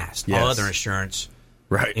past. Yes. All other insurance,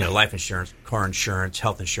 right? Life insurance, car insurance,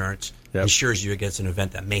 health insurance, insures you against an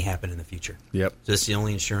event that may happen in the future. Yep. So this is the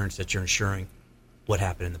only insurance that you're insuring what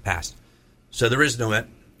happened in the past. So there is no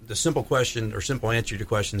the simple question or simple answer to your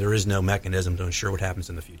question, there is no mechanism to ensure what happens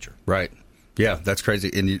in the future. Right. Yeah, that's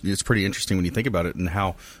crazy. And it's pretty interesting when you think about it and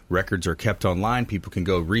how records are kept online. People can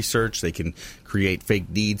go research. They can create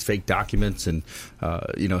fake deeds, fake documents, and,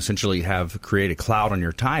 essentially create a cloud on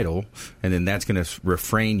your title. And then that's going to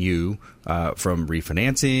refrain you from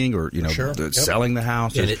refinancing or, selling the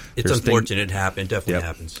house. Yeah, it's unfortunate. It happened. It definitely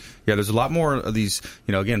happens. Yeah, there's a lot more of these,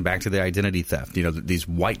 again, back to the identity theft, these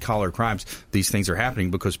white-collar crimes. These things are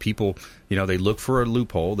happening because people, they look for a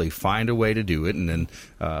loophole, they find a way to do it, and then,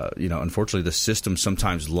 unfortunately, the system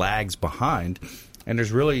sometimes lags behind, and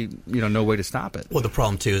there's really, no way to stop it. Well, the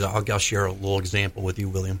problem, too, is I'll share a little example with you,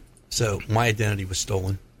 William. So my identity was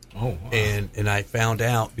stolen. Oh, wow. And I found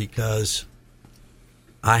out because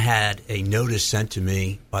I had a notice sent to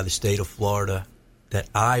me by the state of Florida that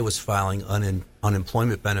I was filing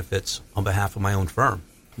unemployment benefits on behalf of my own firm.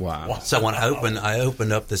 Wow. So when I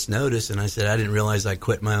opened up this notice, and I said, I didn't realize I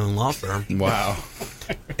quit my own law firm. Wow.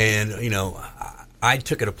 And, I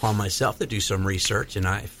took it upon myself to do some research, and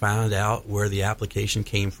I found out where the application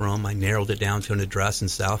came from. I narrowed it down to an address in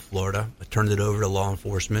South Florida. I turned it over to law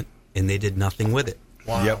enforcement, and they did nothing with it.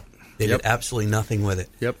 Wow. Yep. They did absolutely nothing with it.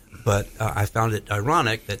 Yep. But I found it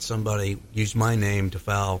ironic that somebody used my name to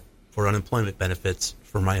file for unemployment benefits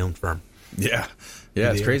for my own firm. Yeah.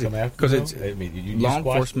 Yeah, it's crazy. Because it's law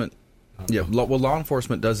enforcement. Yeah, law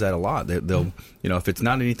enforcement does that a lot. They'll, if it's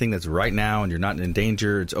not anything that's right now and you're not in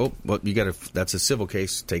danger, it's you got to. That's a civil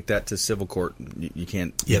case. Take that to civil court. You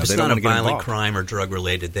can't. Yeah, if it's not a violent crime or drug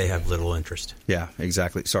related, they have little interest. Yeah,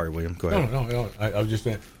 exactly. Sorry, William. Go ahead. No. I was just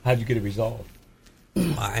saying, how'd you get it resolved?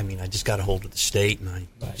 I mean, I just got a hold of the state, and I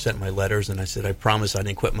sent my letters, and I said, I promise I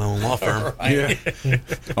didn't quit my own law firm. Yeah.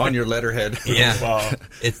 On your letterhead. Yeah. Wow.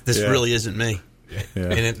 This really isn't me. Yeah.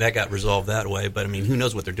 And that got resolved that way. But, I mean, who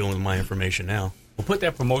knows what they're doing with my information now. Well, put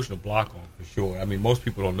that promotional block on for sure. I mean, most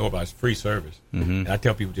people don't know about it. It's free service. Mm-hmm. And I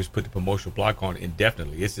tell people just put the promotional block on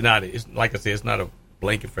indefinitely. It's like I said, it's not a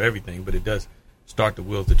blanket for everything, but it does start the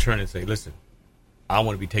wheels to turn and say, listen, I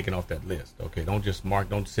want to be taken off that list. Okay,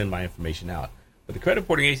 don't send my information out. But the credit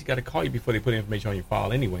reporting agency got to call you before they put information on your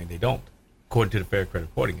file anyway, and they don't, according to the Fair Credit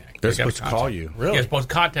Reporting Act. They're supposed to call you. Really? They're supposed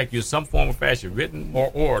to contact you in some form or fashion, written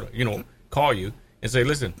or call you and say,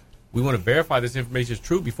 listen, we want to verify this information is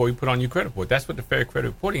true before you put on your credit report. That's what the Fair Credit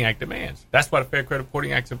Reporting Act demands. That's why the Fair Credit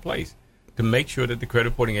Reporting Act is in place, to make sure that the credit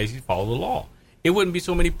reporting agencies follow the law. It wouldn't be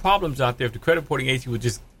so many problems out there if the credit reporting agency would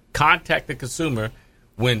just contact the consumer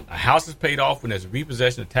when a house is paid off, when there's a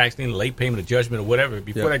repossession, a tax lien, a late payment, a judgment, or whatever.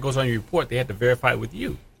 Before that goes on your report, they have to verify it with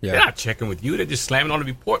you. Yeah. They're not checking with you. They're just slamming on the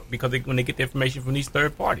report because when they get the information from these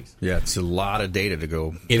third parties. Yeah, it's a lot of data to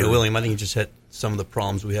go. William, I think you just hit some of the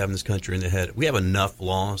problems we have in this country in the head. We have enough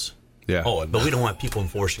laws. Yeah. But we don't want people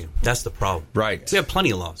enforcing them. That's the problem. Right. We have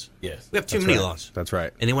plenty of laws. Yes. We have too many laws. That's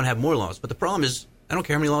right. And they want to have more laws. But the problem is, I don't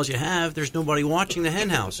care how many laws you have, there's nobody watching the hen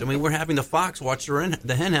house. I mean, we're having the fox watch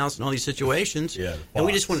the hen house in all these situations. Yeah, and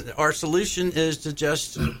we just want, our solution is to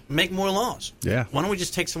just make more laws. Yeah. Why don't we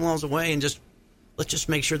just take some laws away and let's just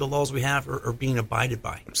make sure the laws we have are being abided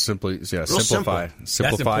by. Simplify it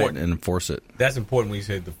and enforce it. That's important when you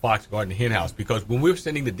say the fox guarding the hen house, because when we're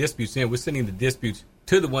sending the disputes in, we're sending the disputes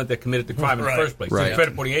to the ones that committed the crime in the first place, to the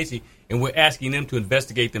credit reporting agency, and we're asking them to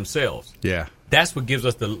investigate themselves. Yeah. That's what gives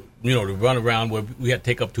us the run around where we had to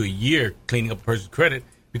take up to a year cleaning up a person's credit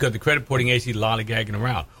because the credit reporting agency is lollygagging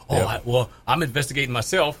around. I'm investigating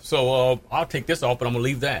myself, so I'll take this off, but I'm going to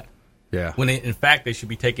leave that. Yeah. When in fact they should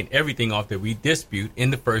be taking everything off that we dispute in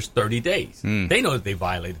the first 30 days. They know that they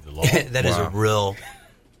violated the law. That is a real.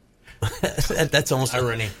 That's almost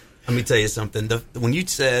irony. Let me tell you something. When you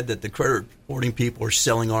said that the credit reporting people are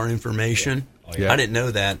selling our information, I didn't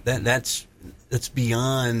know that. That's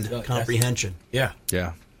beyond comprehension. Yeah.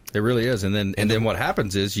 It really is. And then what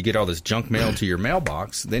happens is you get all this junk mail to your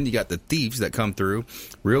mailbox. Then you got the thieves that come through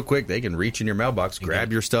real quick. They can reach in your mailbox,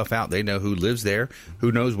 grab your stuff out. They know who lives there,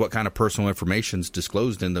 who knows what kind of personal information is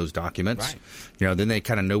disclosed in those documents. Right. Then they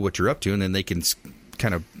kind of know what you're up to, and then they can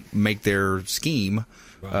kind of make their scheme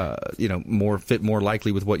more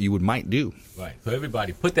likely with what you might do. Right. So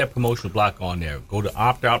everybody, put that promotional block on there. Go to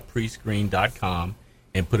optoutprescreen.com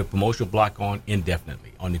and put a promotional block on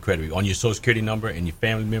indefinitely on the credit, on your Social Security number and your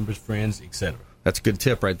family members, friends, etc. That's a good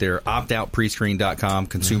tip right there. Optoutprescreen.com,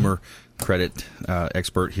 consumer credit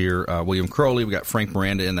expert here, William Crowley. We got Frank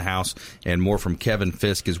Miranda in the house, and more from Kevin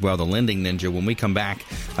Fisk as well, the lending ninja. When we come back,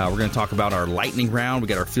 we're going to talk about our lightning round. We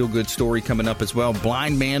got our feel-good story coming up as well.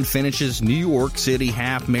 Blind man finishes New York City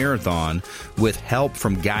half marathon with help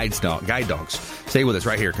from guide dogs. Stay with us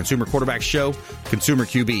right here. Consumer Quarterback Show,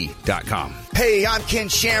 ConsumerQB.com. Hey, I'm Ken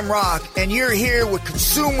Shamrock, and you're here with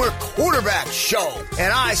Consumer Quarterback Show.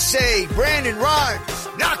 And I say, Brandon Rhymes,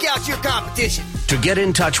 knock out your competition. To get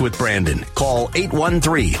in touch with Brandon, call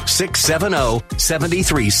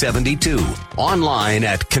 813-670-7372. Online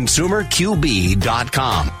at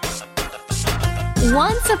ConsumerQB.com.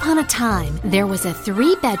 Once upon a time, there was a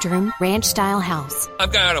 3-bedroom ranch-style house.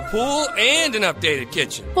 I've got a pool and an updated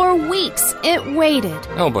kitchen. For weeks, it waited.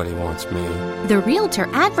 Nobody wants me. The realtor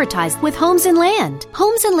advertised with Homes and Land.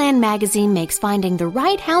 Homes and Land magazine makes finding the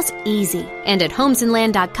right house easy. And at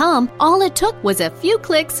homesandland.com, all it took was a few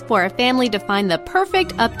clicks for a family to find the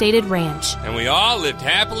perfect updated ranch. And we all lived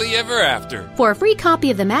happily ever after. For a free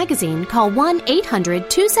copy of the magazine, call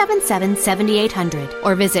 1-800-277-7800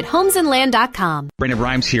 or visit homesandland.com. Brandon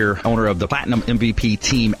Rhymes here, owner of the Platinum MVP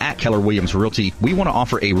team at Keller Williams Realty. We want to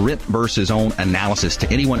offer a rent versus own analysis to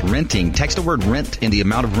anyone renting. Text the word rent and the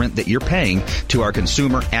amount of rent that you're paying to our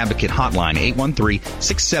consumer advocate hotline,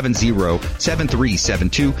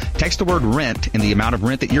 813-670-7372. Text the word rent and the amount of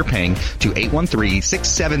rent that you're paying to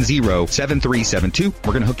 813-670-7372.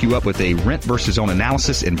 We're going to hook you up with a rent versus own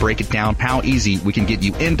analysis and break it down how easy we can get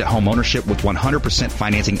you into home ownership with 100%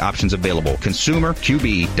 financing options available.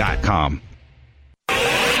 ConsumerQB.com.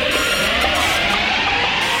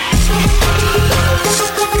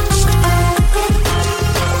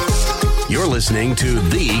 You're listening to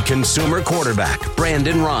The Consumer Quarterback,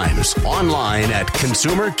 Brandon Rhymes, online at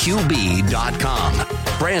ConsumerQB.com.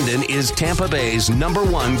 Brandon is Tampa Bay's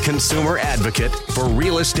 #1 consumer advocate for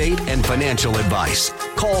real estate and financial advice.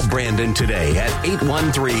 Call Brandon today at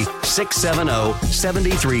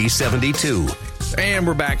 813-670-7372. And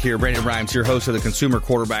we're back here. Brandon Rhymes, your host of the Consumer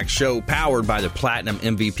Quarterback Show, powered by the Platinum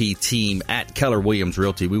MVP team at Keller Williams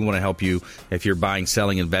Realty. We want to help you if you're buying,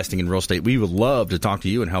 selling, investing in real estate. We would love to talk to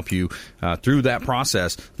you and help you through that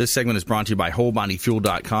process. This segment is brought to you by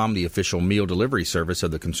WholeBodyFuel.com, the official meal delivery service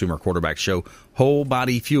of the Consumer Quarterback Show.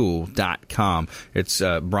 WholeBodyFuel.com. It's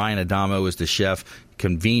Brian Adamo is the chef.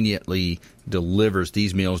 Conveniently delivers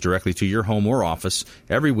these meals directly to your home or office.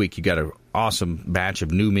 Every week you got an awesome batch of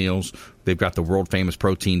new meals. They've got the world-famous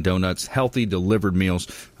protein donuts, healthy delivered meals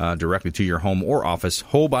directly to your home or office,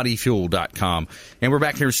 WholeBodyFuel.com. And we're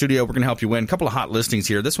back here in the studio. We're going to help you win. A couple of hot listings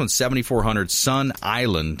here. This one's 7400 Sun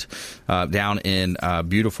Island down in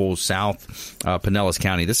beautiful South Pinellas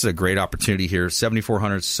County. This is a great opportunity here,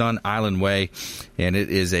 7400 Sun Island Way, and it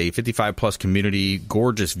is a 55-plus community,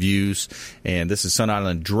 gorgeous views, and this is Sun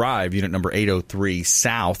Island Drive, unit number 803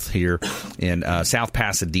 South here in South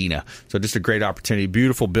Pasadena. So just a great opportunity,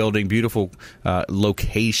 beautiful building, beautiful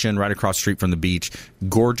location right across the street from the beach.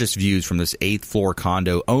 Gorgeous views from this 8th floor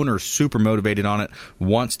condo. Owner super motivated on it,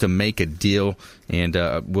 wants to make a deal, and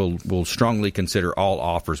will strongly consider all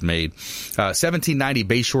offers made. 1790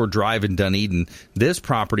 Bayshore Drive in Dunedin. This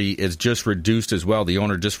property is just reduced as well. The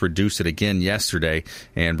owner just reduced it again yesterday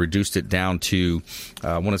and reduced it down to,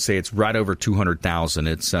 I want to say it's right over $200,000.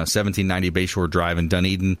 It's 1790 Bayshore Drive in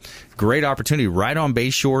Dunedin. Great opportunity right on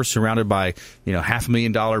Bayshore, surrounded by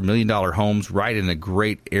 $500,000, $1 million homes, right in a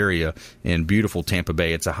great area in beautiful Tampa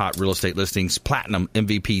Bay. It's a hot real estate listings.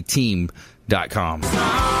 PlatinumMVPTeam.com.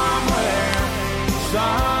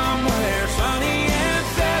 Somewhere sunny and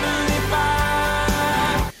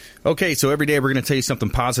 75. Okay, so every day we're going to tell you something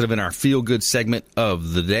positive in our feel-good segment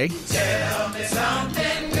of the day. Tell me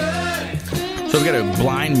something good. So we've got a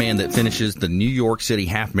blind man that finishes the New York City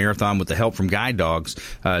Half Marathon with the help from guide dogs.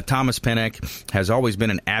 Thomas Pennock has always been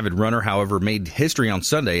an avid runner, however, made history on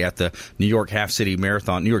Sunday at the New York City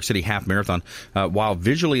Half Marathon. While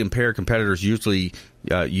visually impaired competitors usually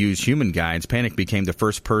use human guides, Pennock became the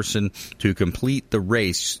first person to complete the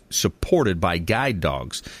race supported by guide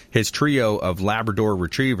dogs. His trio of Labrador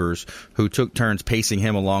retrievers, who took turns pacing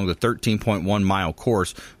him along the 13.1-mile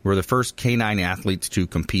course, were the first canine athletes to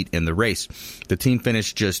compete in the race. The team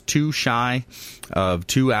finished just too shy of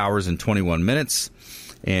 2 hours and 21 minutes,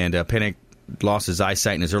 and Pennock lost his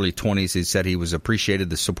eyesight in his early 20s. He said he was appreciated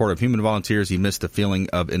the support of human volunteers. He missed the feeling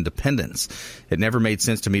of independence. It never made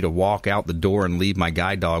sense to me to walk out the door and leave my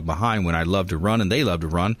guide dog behind when I love to run and they love to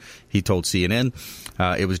run, he told CNN.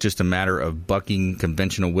 It was just a matter of bucking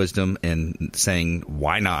conventional wisdom and saying,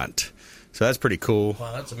 why not? So that's pretty cool.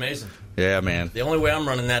 Wow, that's amazing. Yeah, man. The only way I'm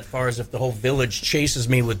running that far is if the whole village chases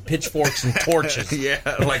me with pitchforks and torches. Yeah,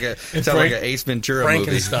 it sounds like an Ace Ventura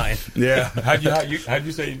Frankenstein. movie. Yeah. How'd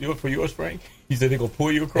you say you do it for yours, Frank? You said they're going to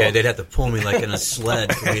pull you across? Yeah, they'd have to pull me like in a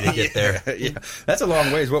sled for me to get there. Yeah, that's a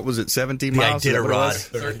long ways. What was it, 17 miles? Yeah,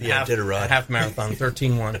 Iditarod. Half marathon,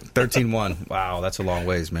 13-1. 13-1. Wow, that's a long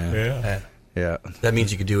ways, man. Yeah. That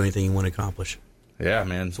means you can do anything you want to accomplish. Yeah,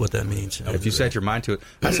 man. That's what that means. If you set your mind to it.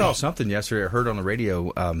 I saw something yesterday. I heard on the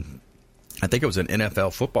radio. I think it was an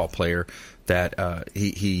NFL football player that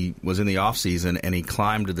he was in the off season and he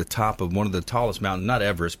climbed to the top of one of the tallest mountains, not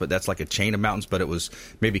Everest, but that's like a chain of mountains, but it was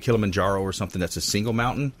maybe Kilimanjaro or something. That's a single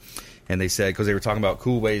mountain. And they said, because they were talking about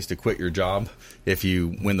cool ways to quit your job if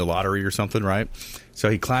you win the lottery or something, right? So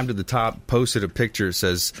he climbed to the top, posted a picture that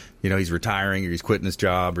says, he's retiring or he's quitting his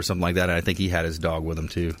job or something like that. And I think he had his dog with him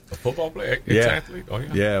too. A football player? Yeah. Ex-athlete? Oh,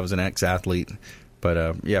 yeah. Yeah, it was an ex-athlete.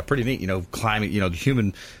 But yeah, pretty neat. Climate. The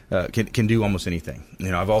human can do almost anything.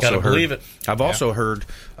 I've also Gotta heard. believe it. I've also heard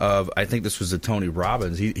of. I think this was Tony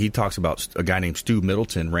Robbins. He talks about a guy named Stu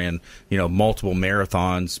Middleton ran multiple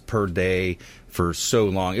marathons per day for so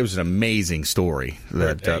long. It was an amazing story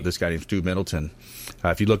that this guy named Stu Middleton.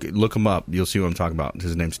 If you look him up, you'll see what I'm talking about.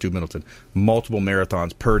 His name's Stu Middleton. Multiple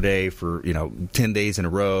marathons per day for 10 days in a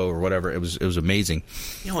row or whatever. It was amazing.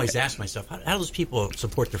 I always ask myself, how do those people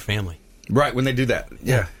support their family? Right, when they do that.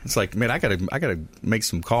 Yeah. It's like, man, I gotta make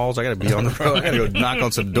some calls. I gotta be on the road. I gotta go knock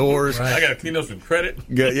on some doors. Right. I gotta clean up some credit.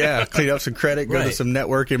 Clean up some credit, go to some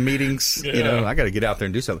networking meetings. Yeah. I gotta get out there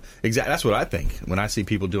and do something. Exactly. That's what I think. When I see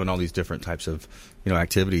people doing all these different types of,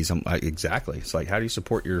 activities, I'm like, exactly. It's like, how do you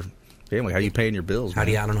support your family? How are you paying your bills? I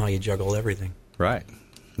don't know how you juggle everything. Right.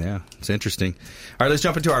 Yeah, it's interesting. All right, let's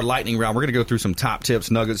jump into our lightning round. We're going to go through some top tips,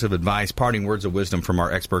 nuggets of advice, parting words of wisdom from our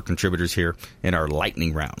expert contributors here in our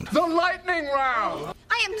lightning round. The lightning round.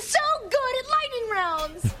 I am so good at lightning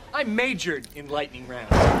rounds. I majored in lightning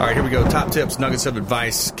rounds. All right, here we go. Top tips, nuggets of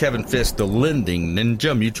advice. Kevin Fisk, the lending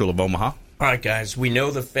ninja, Mutual of Omaha. All right, guys, we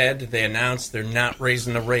know the Fed, they announced they're not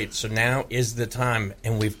raising the rate, so now is the time.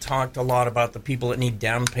 And we've talked a lot about the people that need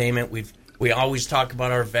down payment. We always talk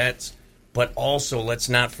about our vets. But also, let's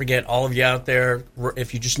not forget all of you out there,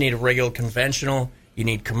 if you just need a regular conventional, you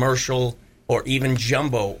need commercial, or even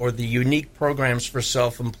jumbo, or the unique programs for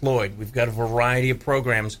self-employed. We've got a variety of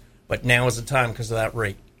programs, but now is the time because of that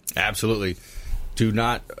rate. Absolutely. Do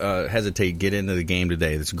not hesitate. Get into the game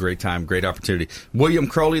today. It's a great time, great opportunity. William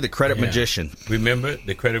Crowley, the credit magician. Remember,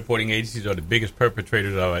 the credit reporting agencies are the biggest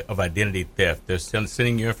perpetrators of identity theft. They're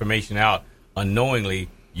sending your information out unknowingly.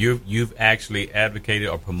 You've actually advocated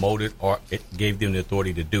or promoted or it gave them the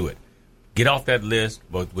authority to do it. Get off that list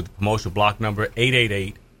with the promotional block number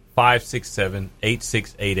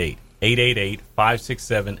 888-567-8688.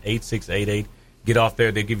 888-567-8688. Get off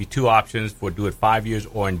there. They give you two options for do it 5 years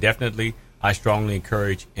or indefinitely. I strongly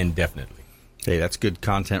encourage indefinitely. Hey, that's good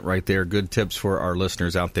content right there. Good tips for our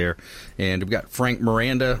listeners out there. And we've got Frank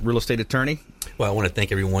Miranda, real estate attorney. Well, I want to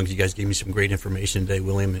thank everyone because you guys gave me some great information today,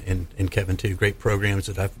 William and Kevin, too. Great programs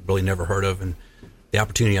that I've really never heard of, and the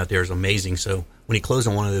opportunity out there is amazing. So when you close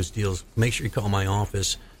on one of those deals, make sure you call my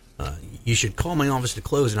office. You should call my office to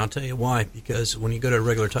close, and I'll tell you why. Because when you go to a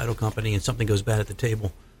regular title company and something goes bad at the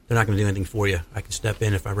table, they're not going to do anything for you. I can step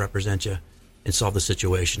in if I represent you and solve the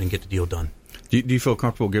situation and get the deal done. Do you feel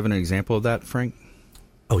comfortable giving an example of that, Frank?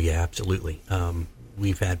 Oh, yeah, absolutely.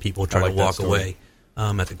 We've had people try to walk away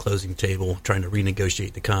at the closing table, trying to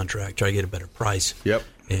renegotiate the contract, try to get a better price. Yep.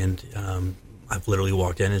 And I've literally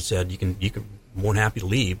walked in and said, you can more than happy to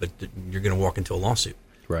leave, but you're going to walk into a lawsuit.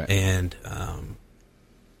 Right. And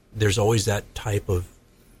there's always that type of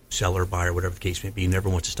seller, buyer, whatever the case may be, never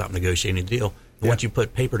wants to stop negotiating a deal. And once you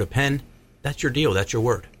put paper to pen, that's your deal. That's your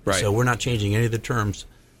word. Right. So we're not changing any of the terms,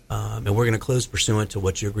 and we're going to close pursuant to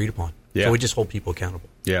what you agreed upon. Yeah. So we just hold people accountable.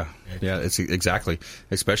 Yeah. It's exactly,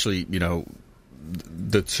 especially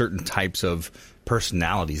the certain types of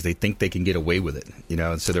personalities. They think they can get away with it,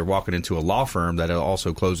 and so they're walking into a law firm that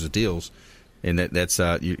also closes deals, and that's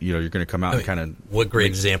you're going to come out and kind of. What great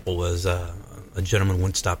example was a gentleman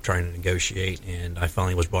wouldn't stop trying to negotiate, and I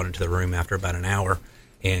finally was brought into the room after about an hour,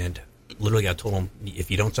 and literally I told him,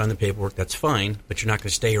 if you don't sign the paperwork, that's fine, but you're not going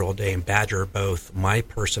to stay here all day and badger both my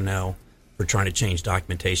personnel for trying to change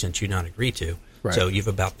documentation that you not agree to. Right. So you have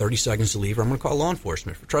about 30 seconds to leave, or I'm going to call law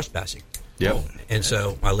enforcement for trespassing. Yep. And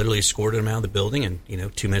so I literally escorted him out of the building, and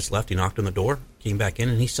 2 minutes left, he knocked on the door, came back in,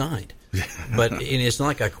 and he signed. But it's not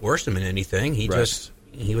like I coerced him in anything. He was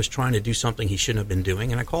trying to do something he shouldn't have been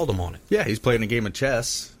doing, and I called him on it. Yeah, he's playing a game of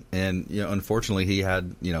chess, and unfortunately he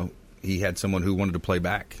had someone who wanted to play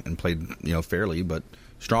back and played fairly but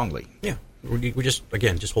strongly. Yeah, we just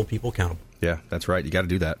hold people accountable. Yeah, that's right. You got to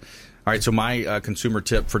do that. All right, so my consumer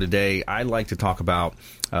tip for today, I like to talk about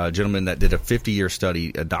a gentleman that did a 50-year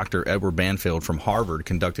study. Dr. Edward Banfield from Harvard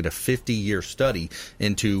conducted a 50-year study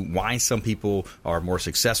into why some people are more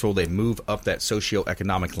successful. They move up that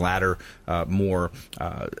socioeconomic ladder more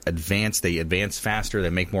advanced. They advance faster. They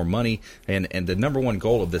make more money. And the number one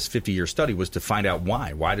goal of this 50-year study was to find out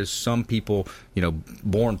why. Why does some people,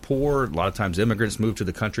 born poor, a lot of times immigrants move to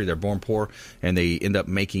the country, they're born poor, and they end up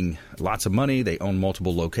making lots of money. They own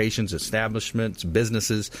multiple locations, establishments,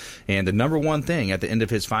 businesses, and the number one thing at the end of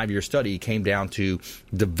his 5-year study came down to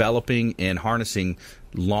developing and harnessing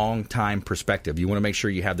long time perspective. You want to make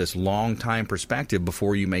sure you have this long time perspective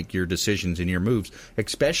before you make your decisions and your moves,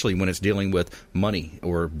 especially when it's dealing with money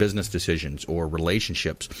or business decisions or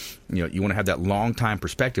relationships. You want to have that long time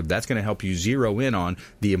perspective. That's going to help you zero in on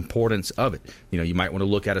the importance of it. You might want to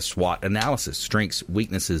look at a SWOT analysis: strengths,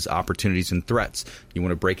 weaknesses, opportunities, and threats. You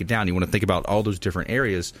want to break it down. You want to think about all those different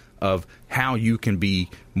areas of how you can be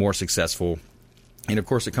more successful. And, of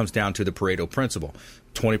course, it comes down to the Pareto principle.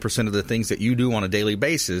 20% of the things that you do on a daily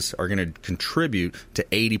basis are going to contribute to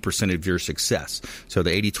 80% of your success. So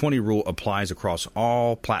the 80-20 rule applies across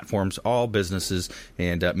all platforms, all businesses,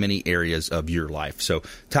 and many areas of your life. So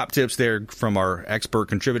top tips there from our expert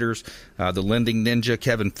contributors, the lending ninja,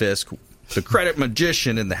 Kevin Fisk, the credit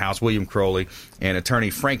magician in the house, William Crowley, and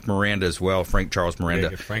attorney Frank Miranda as well, Frank Charles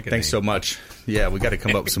Miranda. Thanks so much. Yeah, we got to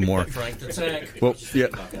come up with some more. Frank the Tank. Well, yeah.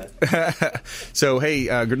 So, hey,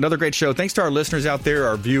 another great show. Thanks to our listeners out there,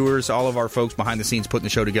 our viewers, all of our folks behind the scenes putting the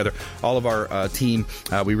show together, all of our team.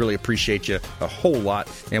 We really appreciate you a whole lot.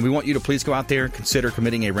 And we want you to please go out there and consider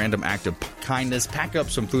committing a random act of kindness. Pack up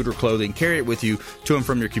some food or clothing, carry it with you to and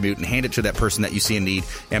from your commute, and hand it to that person that you see in need,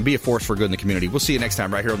 and be a force for good in the community. We'll see you next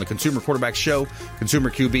time right here on the Consumer Quarterback Show,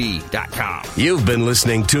 ConsumerQB.com. You've been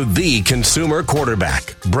listening to The Consumer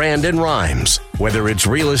Quarterback, Brandon Rhymes. Whether it's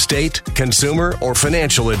real estate, consumer, or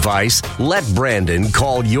financial advice, let Brandon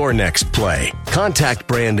call your next play. Contact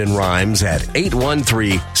Brandon Rhymes at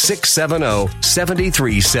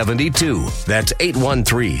 813-670-7372. That's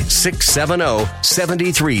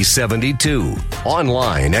 813-670-7372.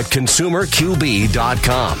 Online at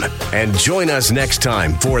ConsumerQB.com. And join us next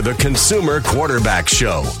time for The Consumer Quarterback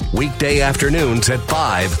Show, weekday afternoons at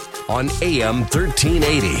 5 on AM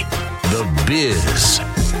 1380. The Biz.